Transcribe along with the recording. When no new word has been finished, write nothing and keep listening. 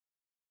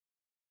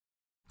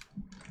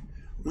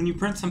when you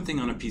print something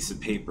on a piece of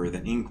paper,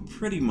 the ink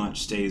pretty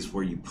much stays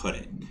where you put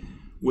it.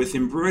 With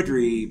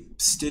embroidery,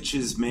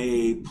 stitches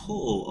may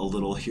pull a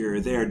little here or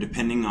there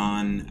depending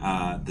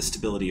on the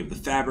stability of the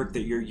fabric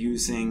that you're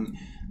using,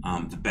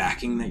 the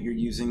backing that you're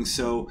using.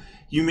 So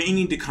you may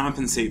need to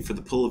compensate for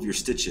the pull of your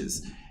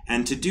stitches.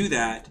 And to do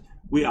that,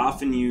 we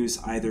often use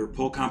either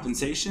pull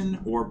compensation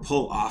or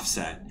pull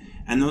offset.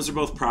 And those are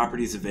both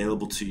properties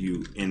available to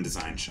you in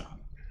DesignShop.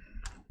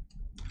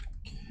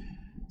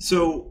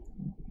 So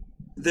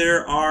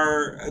there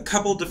are a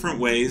couple different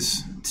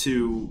ways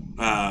to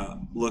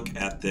look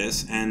at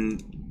this,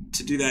 and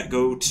to do that,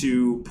 go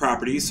to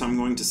Properties. So I'm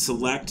going to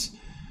select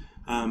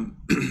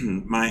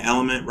my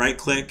element,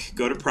 right-click,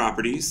 go to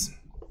Properties,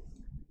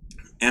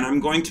 and I'm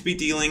going to be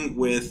dealing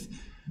with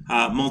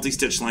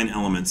multi-stitch line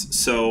elements.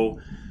 So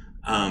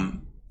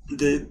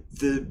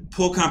the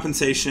pull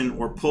compensation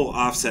or pull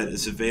offset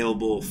is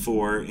available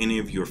for any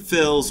of your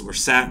fills or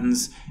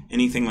satins,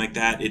 anything like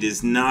that. It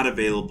is not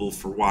available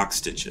for walk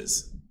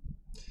stitches.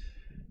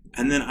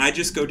 And then I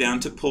just go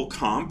down to pull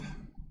comp,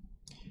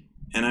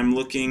 and I'm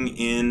looking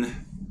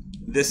in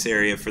this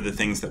area for the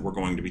things that we're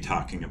going to be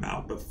talking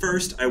about. But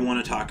first I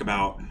want to talk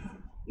about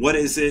what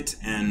is it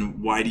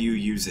and why do you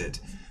use it.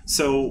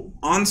 So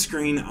on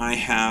screen I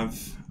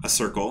have a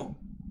circle,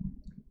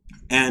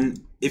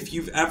 and if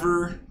you've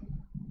ever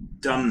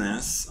done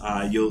this,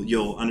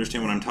 you'll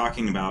understand what I'm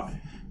talking about.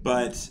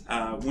 But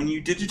when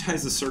you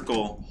digitize a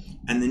circle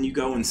and then you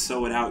go and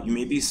sew it out, you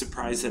may be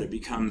surprised that it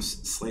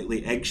becomes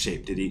slightly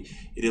egg-shaped. It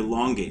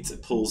elongates,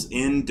 it pulls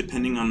in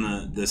depending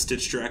on the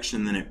stitch direction,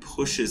 and then it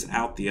pushes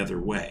out the other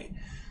way.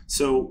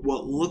 So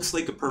what looks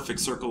like a perfect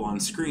circle on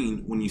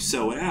screen, when you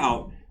sew it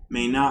out,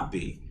 may not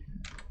be.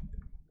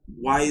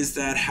 Why is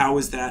that? How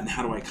is that? And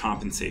how do I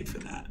compensate for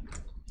that?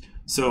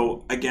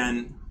 So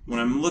again, when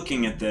I'm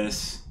looking at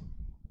this,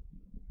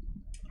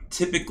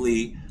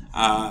 typically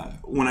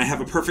when I have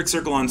a perfect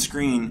circle on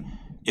screen,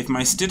 if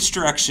my stitch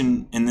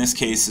direction in this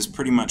case is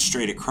pretty much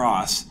straight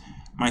across,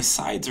 my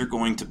sides are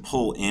going to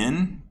pull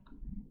in.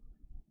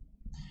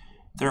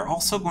 They're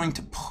also going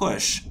to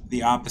push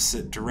the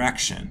opposite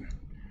direction.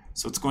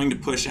 So it's going to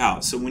push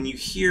out. So when you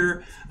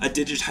hear a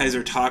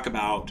digitizer talk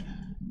about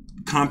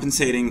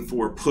compensating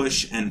for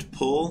push and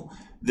pull,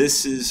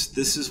 this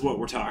is what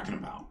we're talking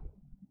about.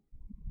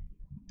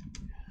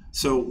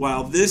 So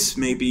while this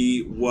may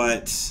be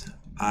what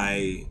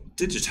I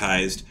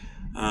digitized,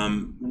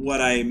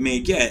 what I may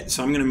get,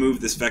 so I'm going to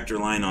move this vector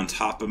line on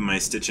top of my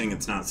stitching.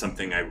 It's not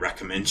something I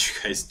recommend you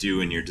guys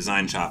do in your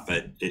DesignShop,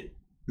 but it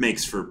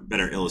makes for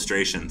better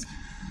illustrations.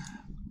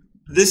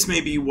 This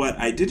may be what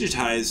I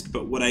digitized,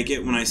 but what I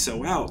get when I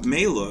sew out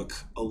may look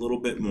a little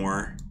bit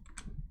more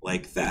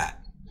like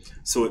that.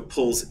 So it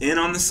pulls in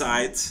on the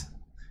sides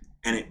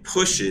and it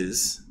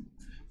pushes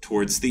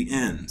towards the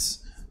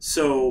ends.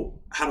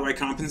 So how do I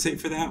compensate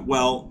for that?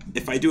 Well,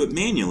 if I do it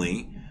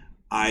manually,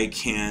 I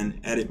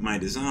can edit my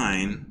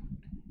design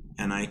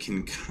and I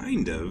can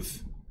kind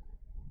of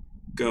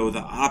go the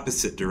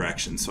opposite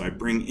direction. So I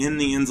bring in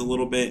the ends a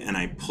little bit and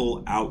I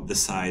pull out the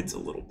sides a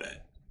little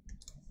bit.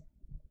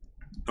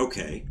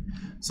 Okay,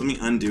 so let me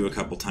undo a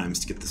couple times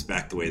to get this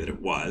back the way that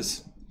it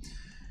was.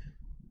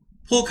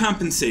 Pull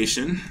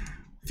compensation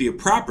via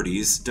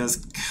properties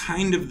does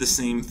kind of the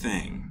same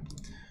thing.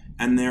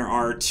 And there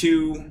are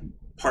two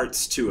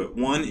parts to it.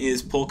 One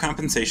is pull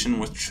compensation,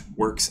 which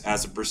works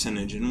as a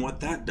percentage, and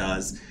what that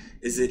does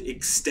is it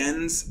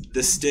extends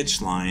the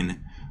stitch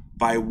line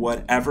by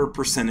whatever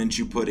percentage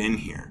you put in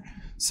here.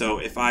 So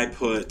if I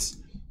put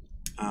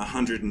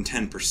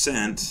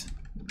 110%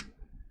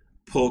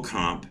 pull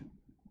comp,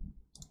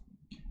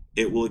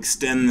 it will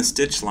extend the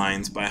stitch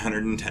lines by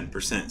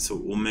 110%. So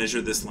it will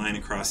measure this line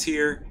across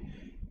here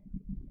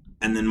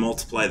and then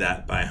multiply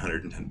that by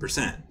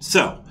 110%.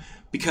 So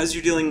because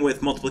you're dealing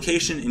with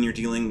multiplication and you're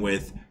dealing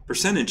with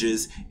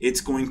percentages,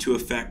 it's going to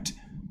affect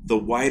the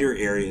wider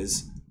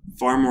areas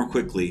far more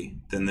quickly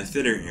than the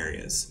thinner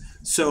areas.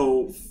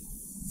 So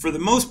for the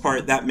most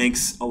part, that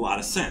makes a lot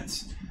of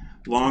sense.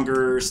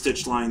 Longer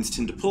stitch lines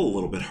tend to pull a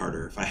little bit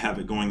harder. If I have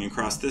it going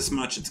across this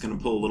much, it's going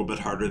to pull a little bit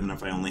harder than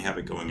if I only have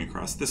it going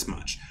across this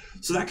much.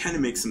 So that kind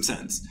of makes some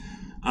sense.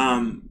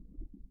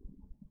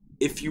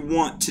 If you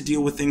want to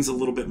deal with things a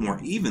little bit more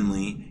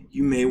evenly,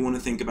 you may want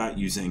to think about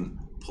using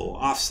pull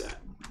offset.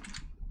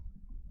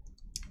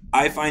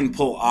 I find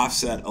pull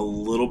offset a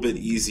little bit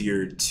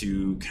easier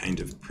to kind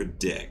of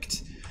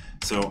predict.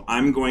 So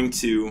I'm going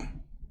to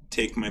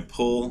take my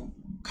pull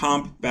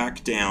comp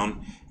back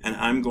down and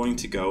I'm going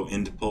to go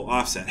into pull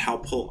offset. How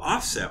pull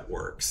offset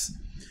works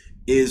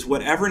is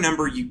whatever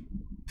number you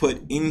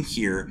put in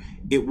here,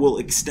 it will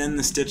extend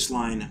the stitch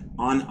line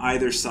on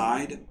either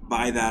side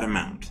by that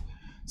amount.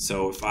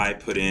 So if I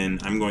put in,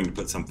 I'm going to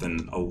put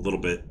something a little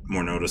bit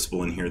more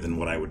noticeable in here than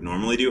what I would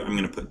normally do. I'm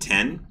going to put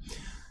 10.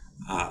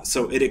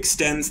 So it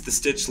extends the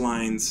stitch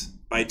lines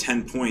by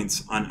 10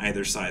 points on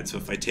either side. So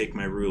if I take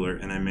my ruler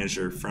and I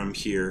measure from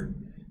here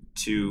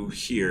to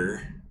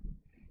here,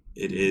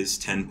 it is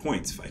 10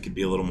 points, if I could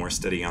be a little more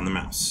steady on the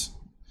mouse.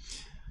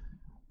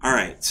 All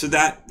right, so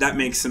that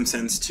makes some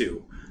sense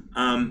too.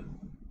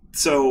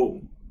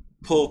 So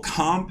pull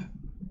comp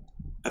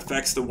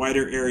affects the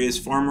wider areas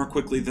far more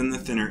quickly than the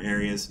thinner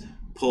areas.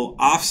 Pull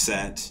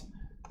offset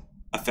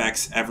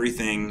affects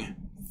everything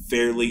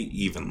fairly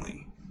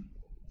evenly.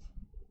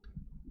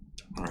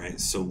 All right,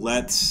 so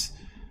let's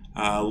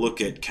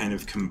look at kind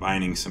of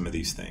combining some of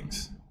these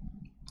things.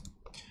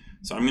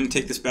 So I'm going to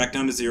take this back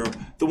down to 0.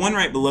 The one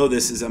right below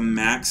this is a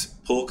max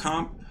pull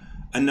comp.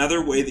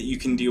 Another way that you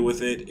can deal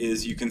with it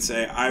is you can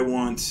say, I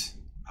want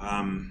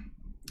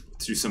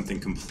to do something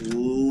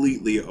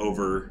completely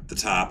over the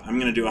top. I'm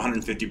going to do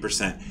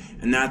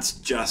 150%, and that's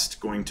just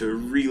going to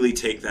really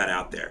take that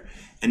out there.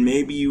 And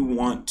maybe you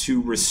want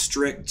to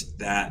restrict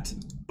that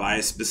by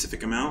a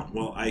specific amount.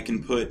 Well, I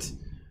can put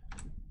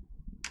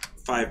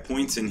 5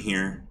 points in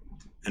here,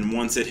 and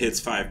once it hits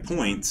 5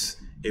 points,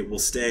 it will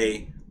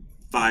stay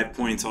 5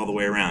 points all the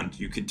way around.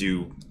 You could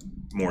do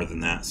more than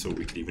that, so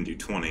we could even do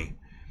 20.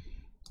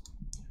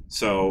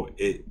 So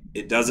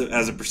it does it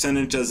as a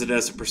percentage,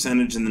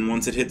 and then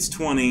once it hits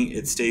 20,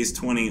 it stays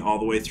 20 all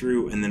the way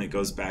through, and then it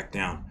goes back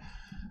down.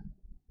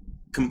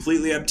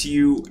 Completely up to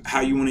you how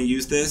you want to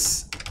use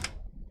this.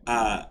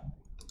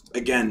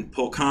 Again,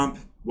 pull comp,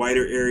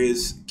 wider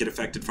areas get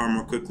affected far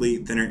more quickly,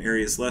 thinner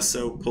areas less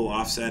so. Pull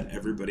offset,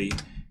 everybody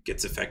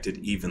gets affected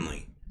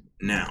evenly.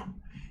 Now,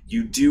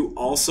 you do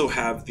also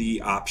have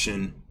the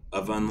option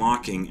of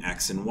unlocking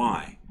X and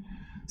Y.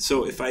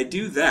 So if I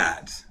do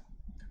that,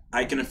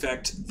 I can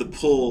affect the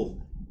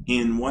pull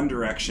in one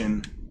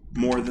direction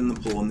more than the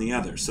pull in the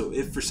other. So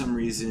if for some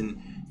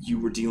reason you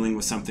were dealing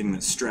with something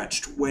that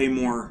stretched way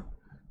more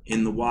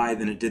in the Y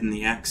than it did in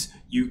the X,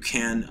 you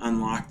can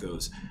unlock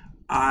those.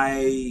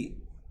 I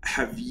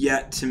have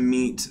yet to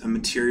meet a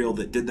material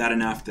that did that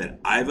enough that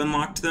I've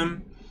unlocked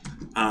them.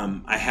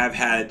 I have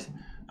had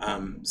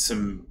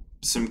some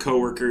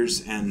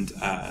coworkers and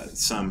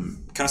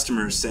some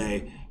customers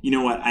say, you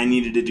know what, I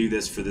needed to do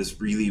this for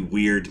this really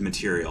weird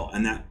material,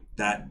 and that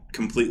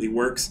completely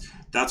works.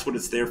 That's what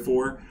it's there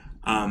for.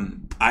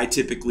 I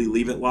typically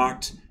leave it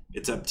locked.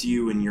 It's up to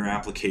you and your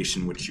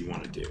application which you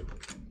want to do.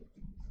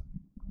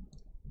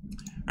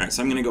 All right,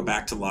 so I'm going to go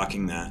back to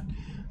locking that.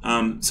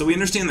 So we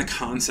understand the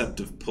concept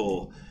of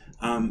pull.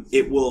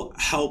 It will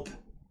help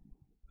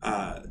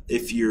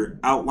if you're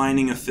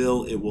outlining a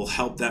fill, it will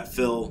help that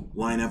fill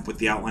line up with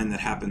the outline that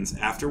happens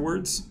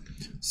afterwards.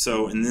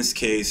 So in this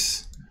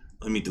case,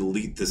 let me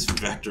delete this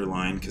vector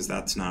line because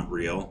that's not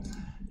real.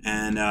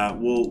 And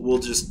we'll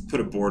just put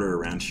a border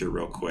around here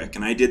real quick.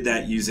 And I did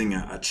that using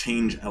a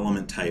change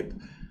element type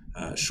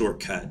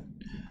shortcut.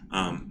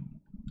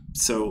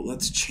 So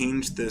let's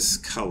change this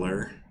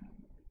color.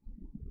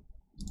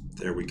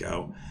 There we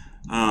go.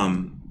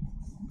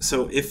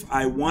 So if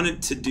I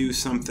wanted to do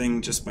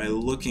something just by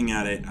looking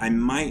at it, I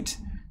might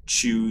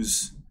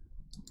choose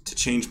to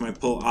change my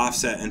pull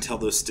offset until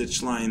those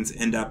stitch lines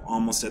end up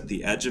almost at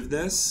the edge of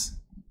this.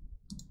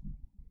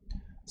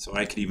 So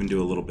I could even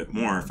do a little bit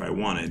more if I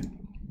wanted.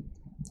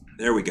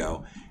 There we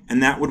go.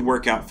 And that would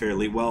work out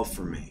fairly well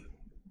for me.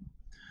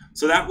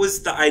 So that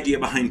was the idea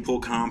behind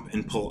pull comp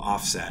and pull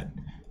offset.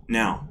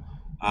 Now,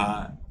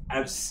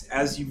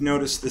 as you've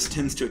noticed, this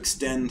tends to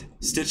extend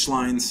stitch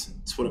lines.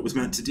 That's what it was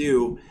meant to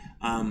do.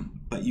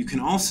 But you can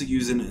also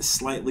use it in a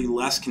slightly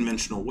less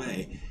conventional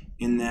way,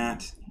 in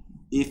that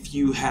if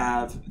you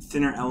have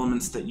thinner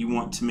elements that you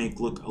want to make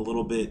look a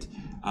little bit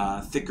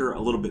thicker, a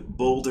little bit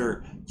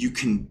bolder, you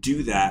can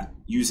do that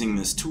using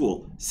this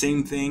tool.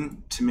 Same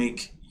thing to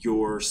make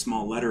your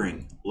small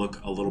lettering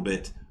look a little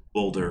bit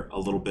bolder, a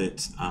little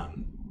bit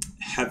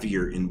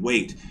heavier in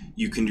weight.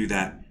 You can do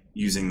that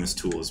using this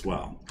tool as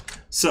well.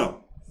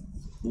 So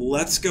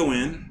let's go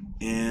in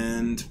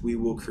and we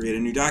will create a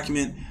new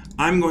document.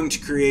 I'm going to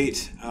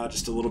create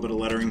just a little bit of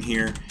lettering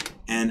here,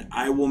 and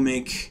I will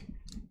make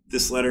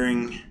this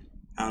lettering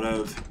out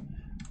of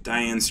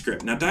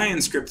DesignShop. Now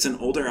DesignShop's an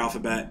older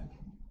alphabet.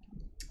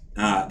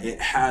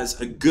 It has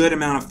a good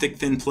amount of thick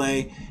thin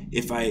play.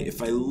 If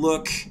I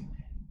look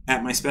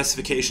at my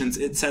specifications,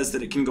 it says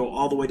that it can go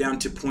all the way down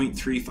to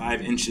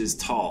 0.35 inches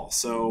tall.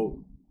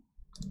 So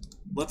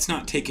let's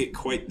not take it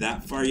quite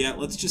that far yet.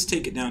 Let's just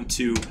take it down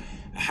to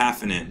a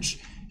 ½ inch.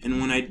 And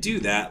when I do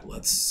that,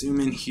 let's zoom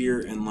in here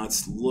and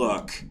let's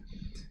look.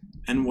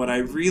 And what I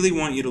really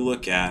want you to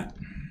look at,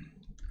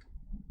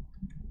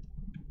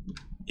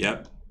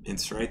 yep,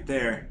 it's right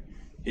there,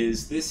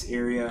 is this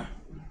area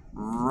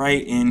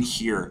right in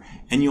here.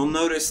 And you'll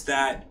notice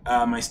that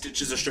my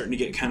stitches are starting to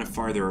get kind of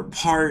farther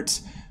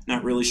apart.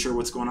 Not really sure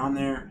what's going on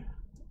there,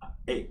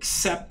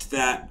 except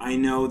that I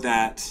know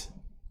that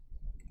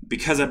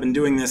because I've been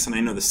doing this and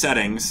I know the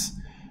settings,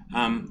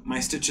 my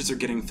stitches are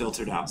getting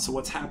filtered out. So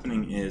what's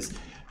happening is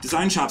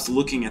DesignShop's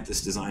looking at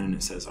this design and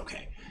it says,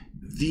 okay,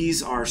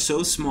 these are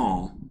so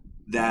small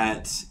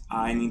that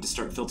I need to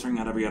start filtering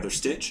out every other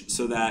stitch,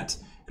 so that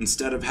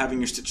instead of having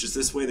your stitches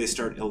this way, they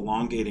start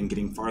elongating,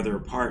 getting farther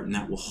apart, and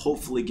that will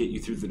hopefully get you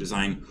through the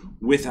design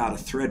without a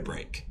thread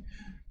break.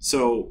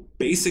 So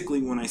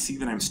basically, when I see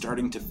that I'm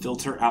starting to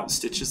filter out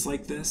stitches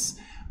like this,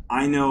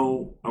 I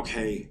know,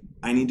 okay,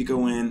 I need to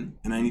go in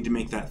and I need to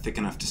make that thick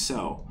enough to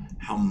sew.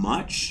 How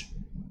much?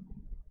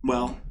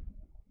 Well,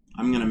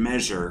 I'm going to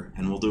measure,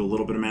 and we'll do a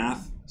little bit of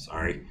math,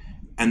 sorry,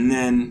 and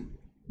then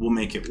we'll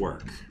make it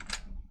work.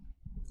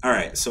 All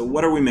right, so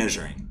what are we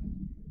measuring?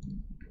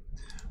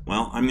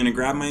 Well, I'm going to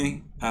grab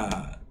my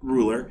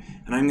ruler,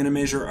 and I'm going to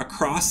measure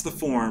across the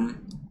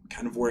form,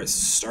 kind of where it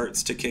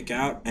starts to kick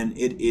out, and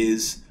it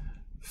is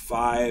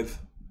 5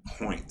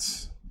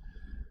 points.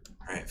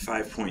 All right,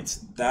 5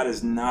 points. That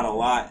is not a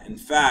lot. In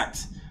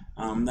fact,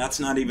 that's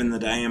not even the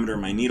diameter of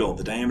my needle.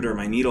 The diameter of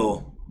my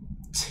needle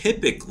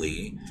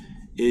typically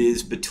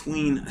is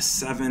between a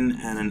 7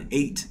 and an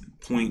 8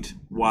 point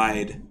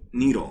wide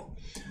needle.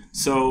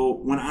 So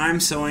when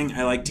I'm sewing,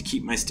 I like to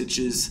keep my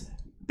stitches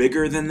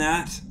bigger than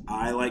that.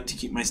 I like to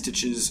keep my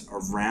stitches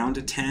around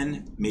a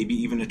 10, maybe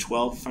even a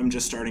 12 if I'm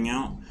just starting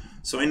out.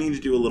 So I need to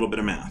do a little bit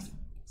of math.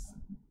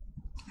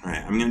 All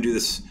right, I'm going to do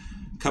this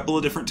a couple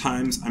of different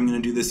times. I'm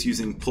going to do this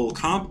using pull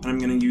comp, and I'm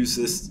going to use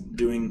this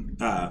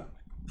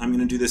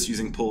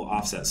using pull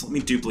offset. So let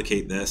me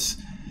duplicate this.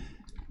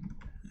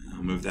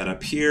 I'll move that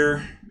up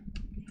here,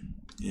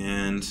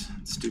 and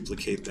let's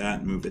duplicate that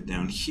and move it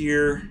down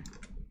here.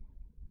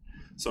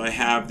 So I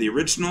have the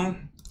original,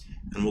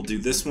 and we'll do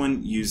this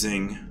one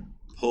using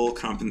pull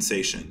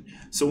compensation.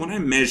 So when I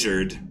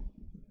measured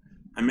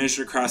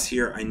across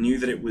here. I knew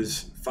that it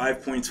was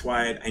 5 points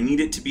wide. I need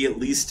it to be at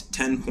least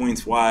 10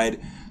 points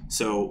wide.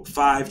 So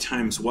 5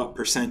 times what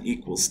percent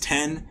equals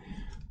 10?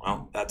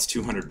 Well, that's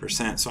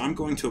 200%. So I'm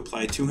going to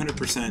apply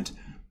 200%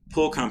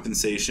 pull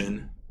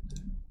compensation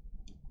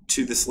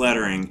to this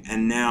lettering.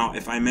 And now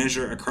if I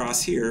measure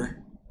across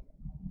here,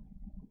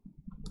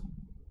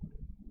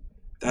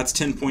 that's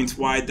 10 points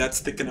wide. That's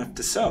thick enough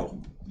to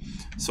sew.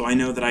 So I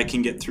know that I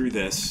can get through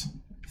this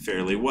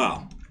fairly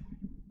well.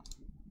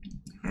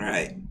 All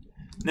right.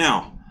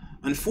 Now,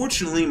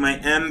 unfortunately, my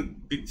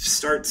M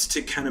starts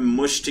to kind of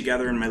mush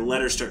together and my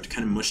letters start to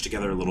kind of mush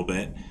together a little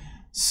bit.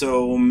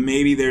 So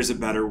maybe there's a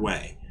better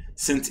way.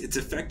 Since it's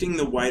affecting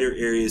the wider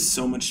areas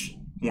so much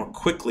more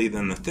quickly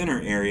than the thinner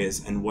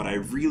areas, and what I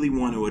really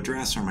want to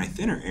address are my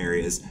thinner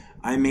areas,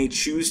 I may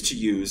choose to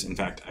use, in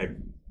fact, I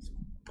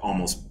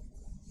almost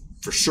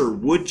for sure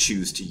would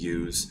choose to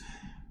use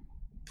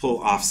pull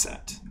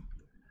offset.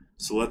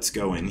 So let's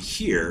go in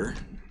here,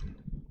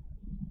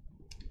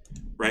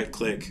 right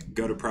click,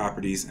 go to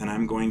properties, and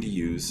I'm going to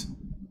use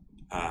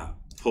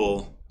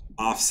pull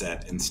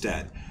offset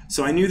instead.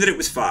 So I knew that it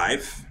was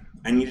 5.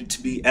 I need it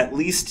to be at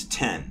least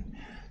 10.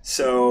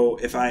 So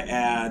if I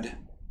add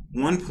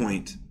 1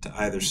 point to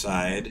either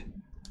side,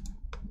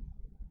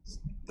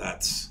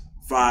 that's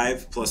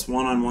 5 plus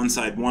 1 on one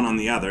side, 1 on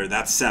the other,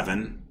 that's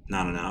 7,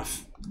 not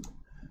enough.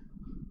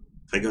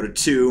 If I go to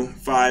 2,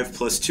 5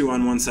 plus 2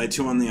 on one side,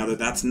 2 on the other,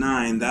 that's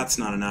 9, that's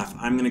not enough.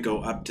 I'm going to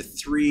go up to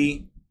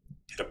 3,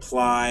 hit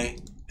apply,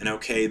 and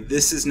okay,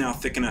 this is now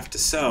thick enough to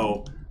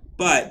sew,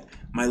 but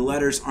my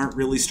letters aren't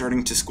really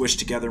starting to squish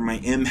together. My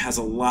M has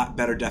a lot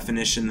better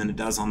definition than it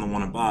does on the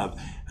one above,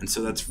 and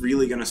so that's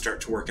really going to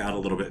start to work out a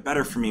little bit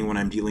better for me when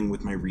I'm dealing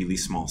with my really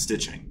small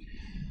stitching.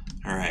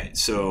 All right,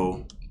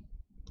 so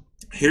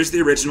here's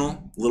the original,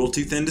 a little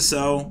too thin to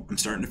sew. I'm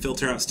starting to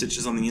filter out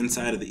stitches on the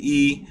inside of the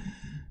E.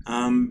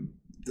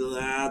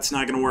 That's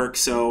not going to work,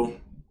 so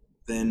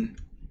then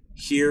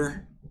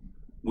here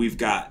we've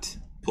got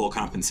pull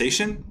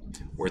compensation,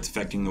 where it's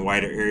affecting the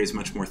wider areas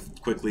much more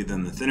quickly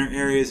than the thinner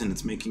areas, and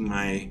it's making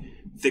my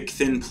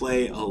thick-thin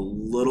play a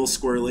little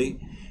squirrely.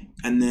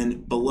 And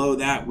then below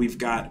that, we've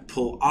got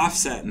pull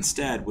offset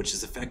instead, which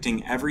is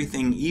affecting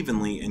everything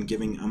evenly and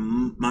giving a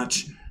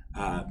much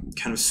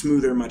kind of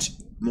smoother, much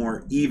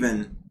more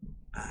even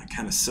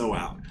kind of sew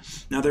out.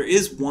 Now there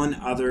is one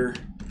other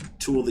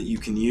tool that you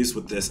can use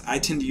with this. I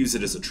tend to use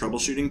it as a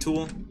troubleshooting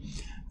tool.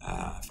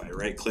 If I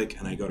right-click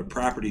and I go to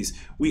properties,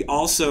 we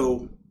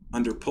also,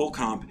 under pull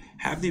comp,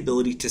 have the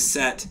ability to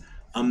set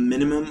a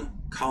minimum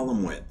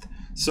column width.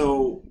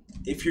 So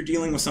if you're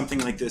dealing with something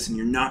like this and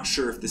you're not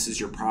sure if this is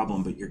your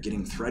problem, but you're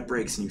getting thread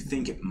breaks and you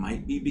think it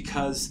might be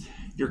because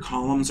your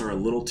columns are a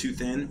little too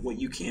thin, what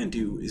you can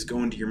do is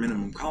go into your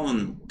minimum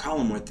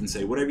column width and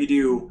say, whatever you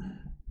do,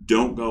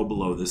 don't go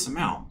below this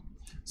amount.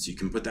 So you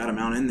can put that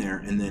amount in there,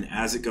 and then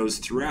as it goes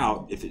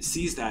throughout, if it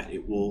sees that,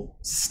 it will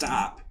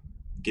stop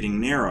getting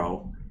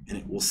narrow and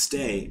it will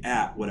stay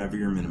at whatever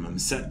your minimum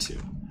is set to.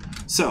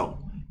 So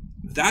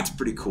that's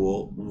pretty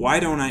cool. Why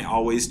don't I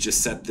always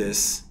just set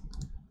this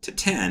to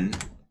 10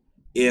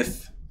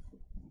 if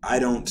I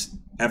don't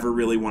ever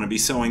really want to be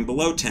sewing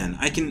below 10?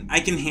 I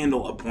can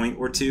handle a point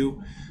or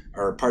two,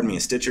 or pardon me, a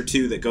stitch or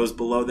two that goes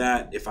below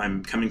that if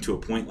I'm coming to a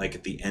point like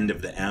at the end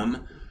of the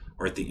M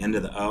or at the end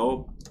of the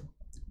O.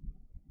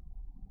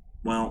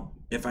 Well,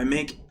 if I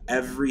make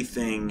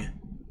everything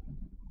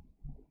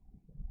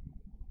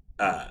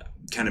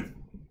kind of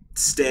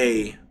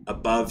stay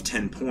above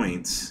 10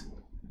 points,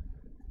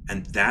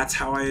 and that's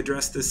how I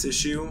address this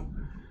issue,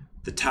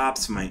 the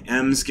tops of my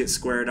M's get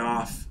squared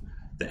off,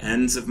 the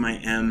ends of my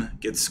M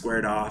get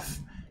squared off,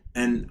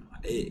 and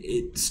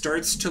it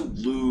starts to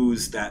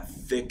lose that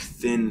thick,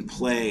 thin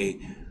play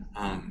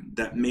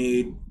that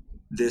made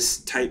this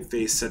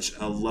typeface such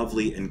a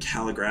lovely and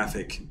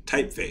calligraphic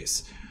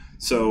typeface.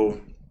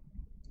 So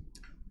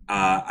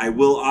I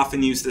will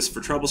often use this for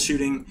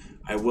troubleshooting.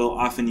 I will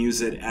often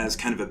use it as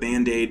kind of a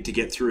band-aid to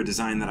get through a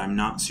design that I'm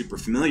not super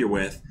familiar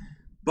with.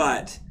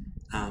 But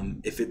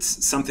if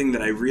it's something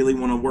that I really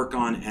want to work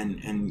on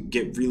and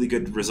get really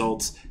good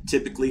results,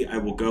 typically I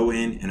will go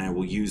in and I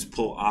will use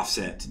pull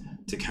offset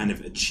to kind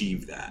of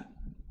achieve that.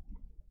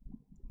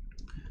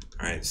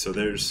 All right, so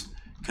there's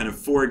kind of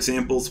 4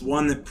 examples.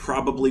 One that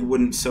probably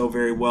wouldn't sew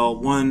very well.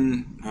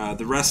 One,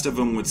 the rest of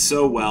them would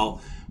sew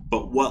well,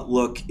 but what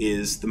look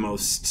is the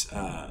most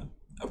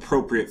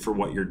appropriate for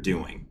what you're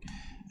doing?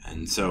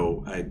 And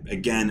so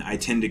again, I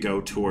tend to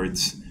go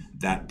towards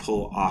that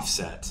pull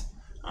offset.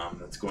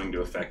 That's going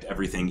to affect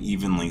everything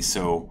evenly,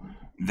 so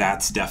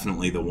that's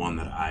definitely the one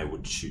that I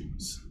would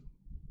choose.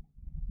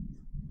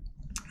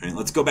 All right,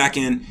 let's go back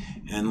in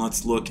and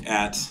let's look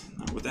at,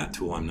 not with that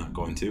tool, I'm not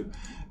going to.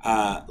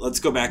 Let's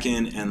go back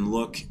in and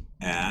look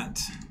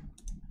at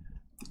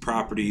the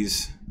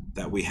properties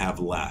that we have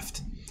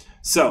left.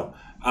 So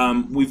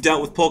we've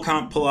dealt with pull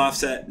comp, pull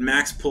offset,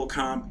 max pull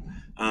comp.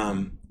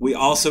 We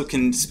also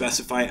can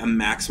specify a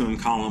maximum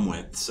column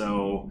width.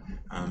 So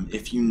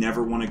if you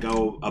never want to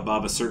go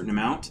above a certain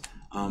amount,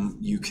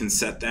 you can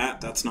set that.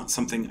 That's not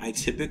something I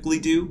typically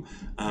do.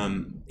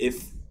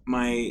 If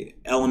my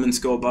elements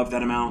go above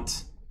that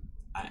amount,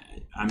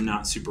 I'm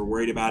not super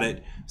worried about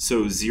it.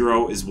 So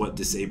 0 is what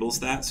disables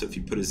that. So if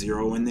you put a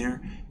 0 in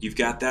there, you've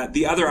got that.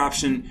 The other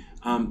option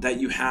that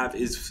you have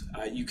is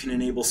you can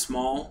enable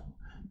small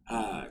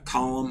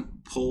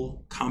column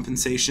pull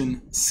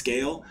compensation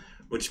scale,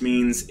 which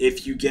means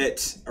if you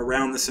get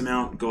around this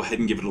amount, go ahead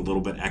and give it a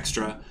little bit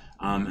extra.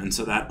 And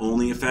so that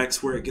only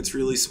affects where it gets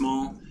really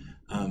small.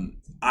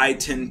 I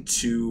tend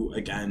to,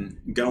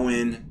 again, go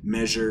in,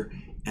 measure,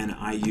 and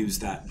I use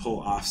that pull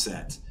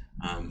offset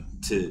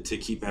to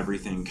keep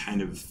everything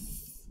kind of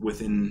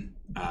within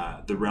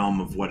the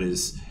realm of what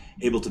is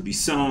able to be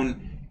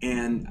sewn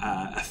and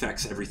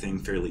affects everything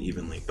fairly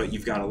evenly. But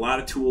you've got a lot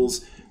of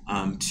tools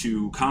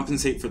to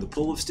compensate for the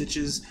pull of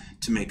stitches,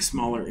 to make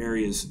smaller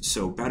areas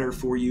sew better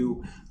for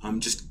you.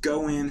 Just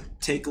go in,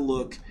 take a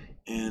look,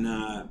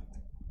 and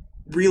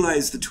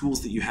realize the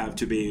tools that you have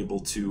to be able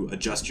to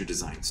adjust your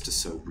designs to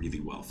sew really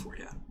well for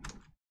you.